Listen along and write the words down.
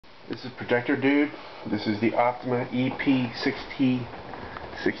This is projector dude. This is the Optoma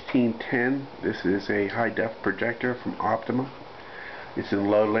EP1610. This is a high def projector from Optoma. It's in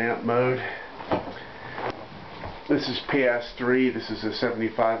low lamp mode. This is PS3. This is a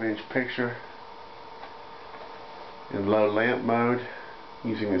 75-inch picture in low lamp mode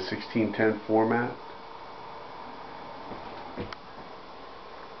using the 1610 format.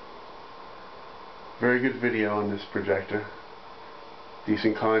 Very good video on this projector.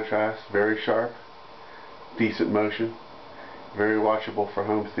 Decent contrast, very sharp, decent motion, very watchable for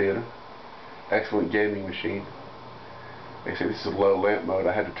home theater, excellent gaming machine. Like I say, this is low lamp mode.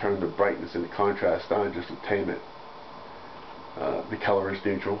 I had to turn the brightness and the contrast down just to tame it. The color is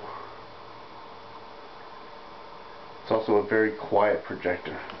neutral. It's also a very quiet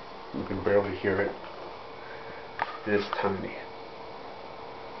projector. You can barely hear it. It is tiny.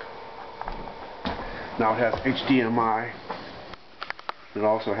 Now it has HDMI. It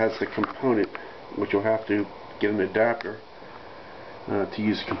also has the component, which you'll have to get an adapter to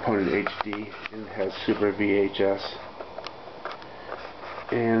use component HD, and it has Super VHS,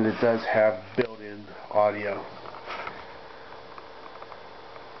 and it does have built-in audio.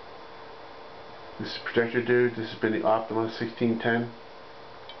 This is Projector Dude. This has been the Optoma 1610.